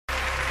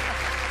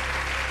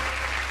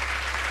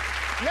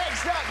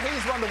Next up,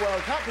 he's won the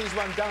World Cup, he's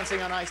won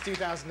Dancing on Ice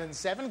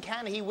 2007.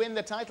 Can he win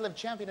the title of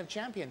Champion of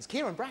Champions?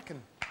 Kyran,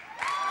 Bracken.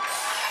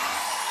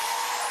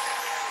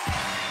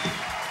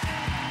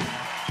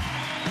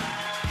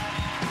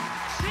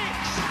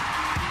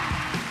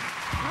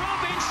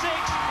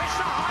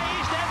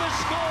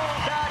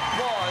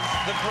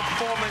 The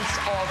performance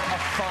of a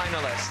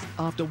finalist.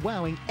 After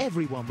wowing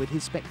everyone with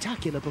his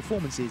spectacular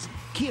performances,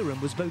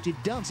 Kyran was voted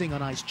Dancing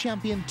on Ice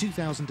Champion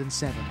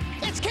 2007.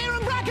 It's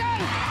Kyran Bracken!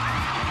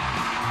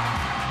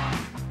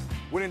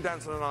 Winning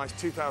Dancing on Ice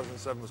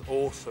 2007 was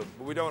awesome,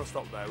 but we don't want to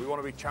stop there. We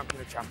want to be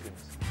Champion of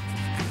Champions.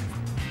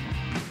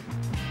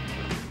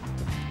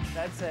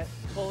 That's it.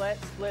 Pull it,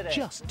 split it.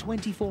 Just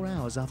 24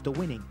 hours after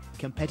winning,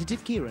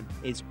 competitive Kyran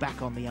is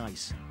back on the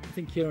ice. I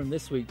think Kyran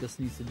this week just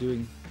needs to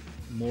doing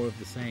more of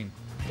the same.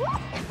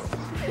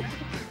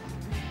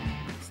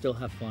 Still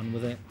have fun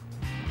with it.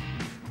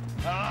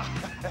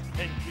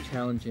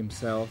 Challenge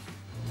himself.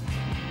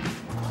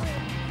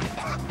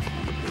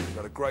 We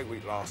had a great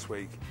week last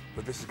week,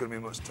 but this is going to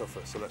be much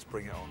tougher, so let's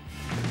bring it on.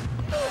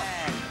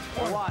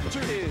 One, two,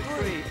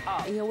 three,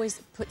 up. He always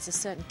puts a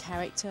certain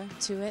character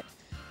to it,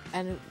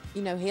 and,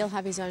 you know, he'll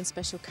have his own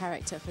special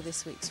character for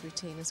this week's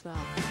routine as well.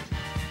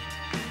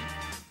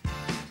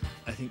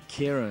 I think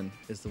Kyran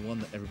is the one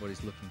that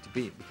everybody's looking to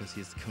beat because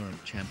he's the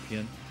current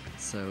champion.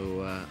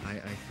 So I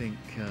think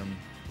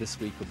this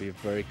week will be a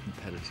very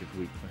competitive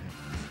week for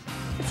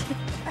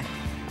him.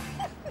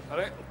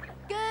 Ready?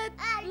 Good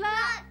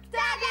luck,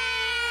 Daddy!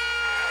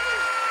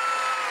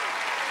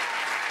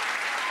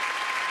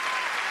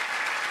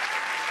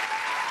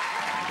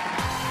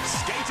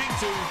 Skating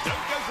to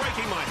Don't Go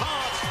Breaking My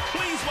Heart,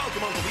 please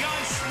welcome onto the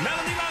ice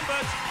Melanie,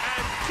 Lambert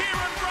and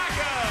Kyran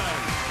Bracken.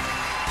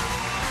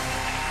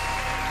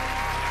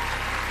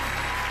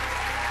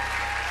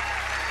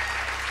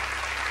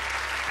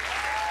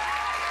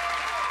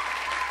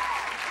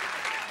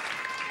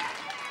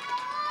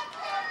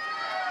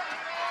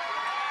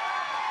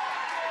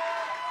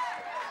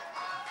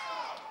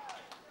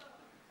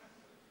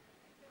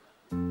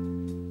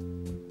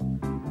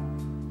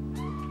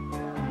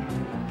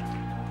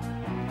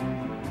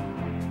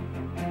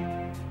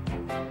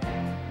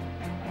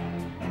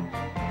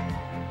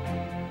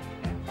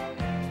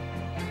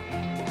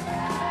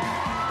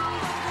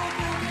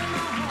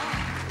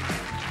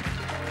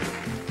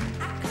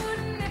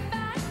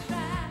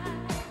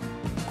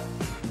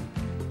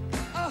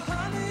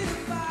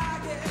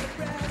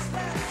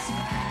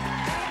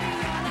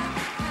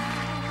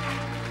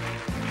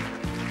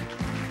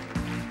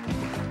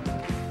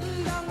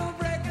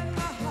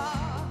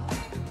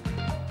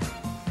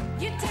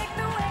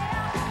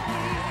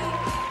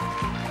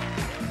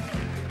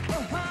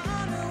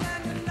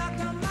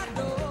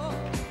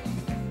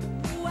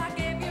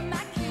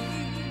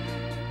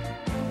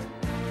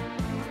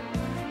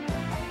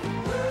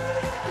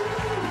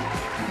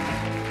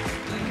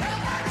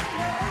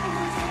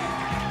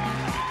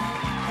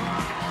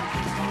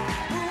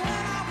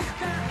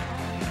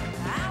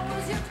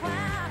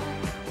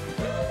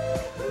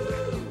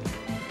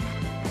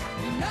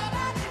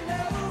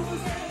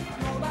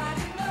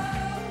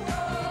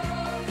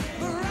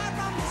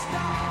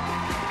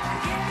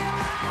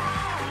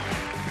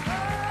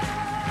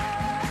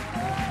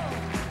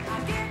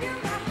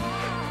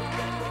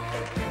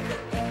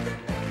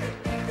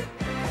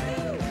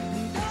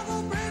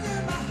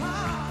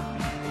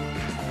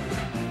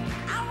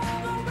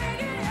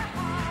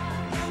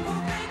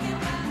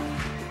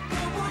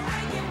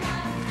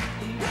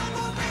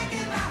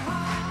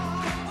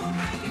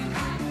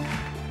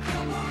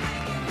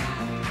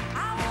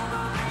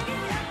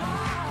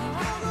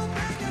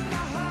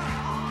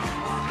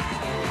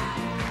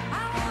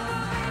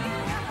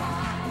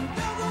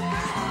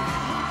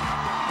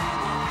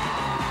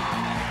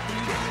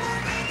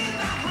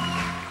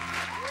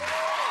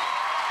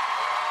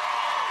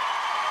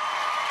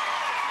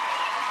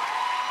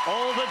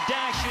 All the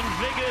dash and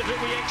vigour that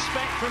we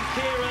expect from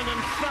Kyran,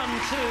 and fun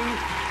too.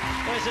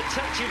 There's a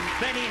touch of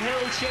Benny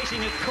Hill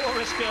chasing a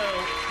chorus girl.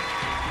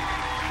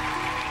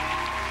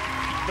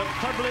 The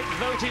public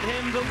voted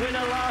him the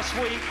winner last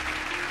week.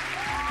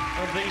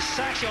 And the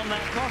sash on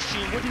that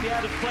costume wouldn't be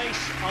out of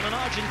place on an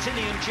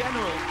Argentinian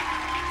general.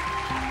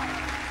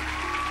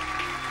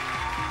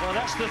 Well,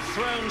 that's the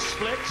throne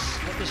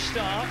splits at the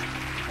start.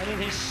 And in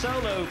his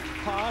solo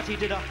part, he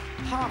did a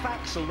half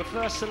axel, the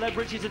first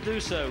celebrity to do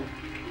so,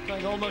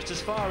 going almost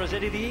as far as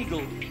Eddie the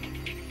Eagle.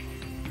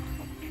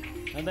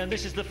 And then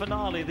this is the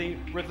finale, the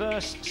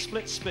reverse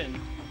split spin.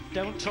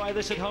 Don't try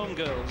this at home,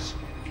 girls.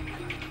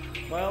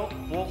 Well,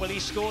 what will he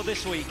score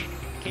this week?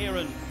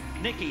 Kyran,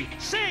 Nikki,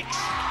 6!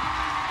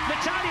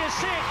 Natalia,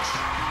 6!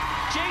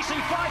 Jason,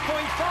 5.5!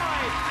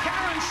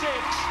 Kyran, 6!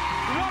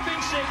 Robin,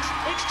 6!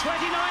 It's 29.5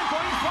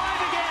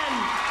 again!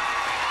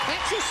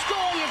 It's a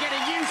score you're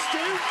getting used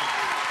to.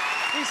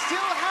 We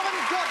still haven't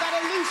got that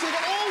elusive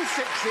all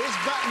sixes,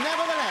 but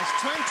nevertheless,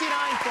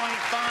 29.5,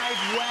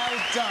 well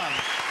done.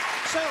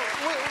 So,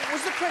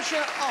 was the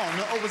pressure on,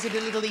 or was it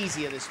a little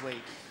easier this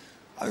week?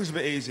 It was a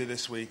bit easier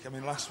this week. I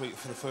mean, last week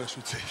for the first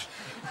routine,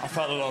 I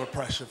felt a lot of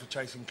pressure for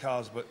chasing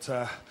cars, but,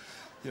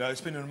 you know,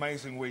 it's been an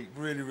amazing week.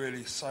 Really,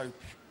 really so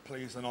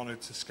pleased and honoured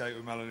to skate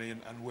with Melanie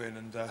and win.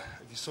 And if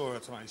you saw her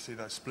tonight, you see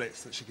those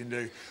splits that she can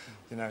do.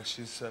 You know,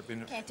 she's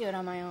been... Can't do it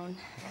on my own.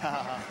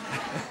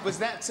 Was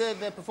that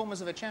the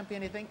performance of a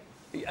champion, you think?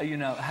 You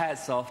know,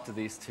 hats off to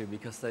these two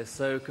because they're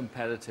so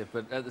competitive,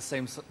 but at the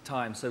same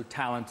time so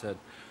talented.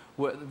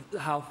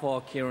 How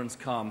far Kyran's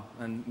come,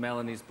 and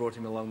Melanie's brought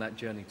him along that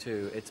journey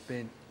too. It's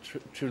been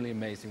truly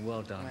amazing.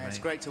 Well done, Yeah, it's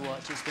mate. great to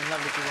watch. It's been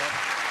lovely to watch.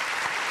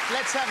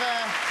 Let's have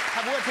a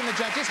word from the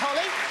judges.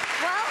 Holly?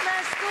 Well,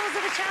 there's scores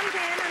of a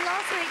champion, and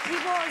last week he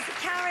was.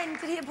 Kyran,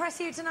 did he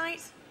impress you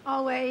tonight?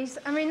 Always.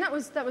 I mean, that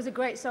was a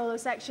great solo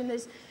section.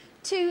 There's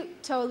 2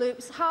 toe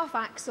loops, half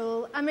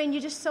axel. I mean,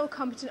 you're just so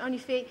competent on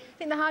your feet. I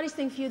think the hardest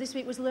thing for you this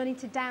week was learning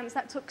to dance.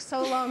 That took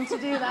so long to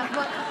do that.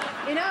 But,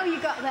 you know, you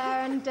got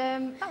there, and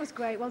that was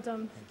great. Well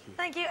done.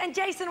 Thank you. And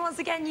Jason, once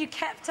again, you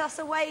kept us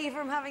away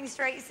from having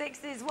straight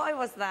sixes. Why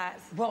was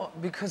that? Well,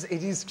 because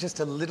it is just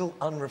a little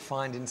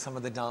unrefined in some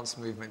of the dance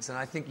movements, and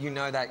I think you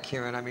know that,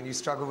 Kyran. I mean, you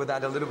struggle with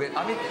that a little bit.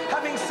 I mean,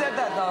 having said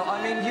that, though,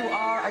 I mean, you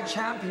are a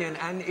champion,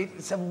 and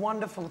it's a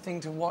wonderful thing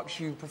to watch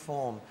you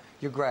perform.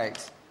 You're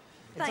great.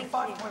 It's a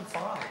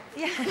 5.5.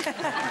 Yeah. It's a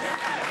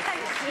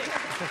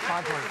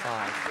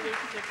 5.5.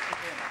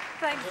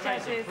 Thanks,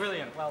 judges.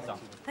 Brilliant. Well done.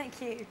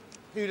 Thank you.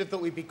 Who'd have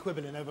thought we'd be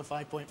quibbling over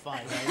 5.5,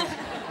 eh?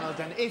 Well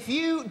done. If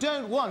you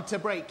don't want to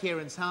break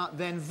Kyran's heart,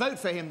 then vote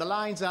for him. The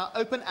lines are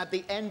open at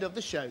the end of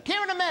the show.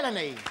 Kyran and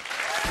Melanie.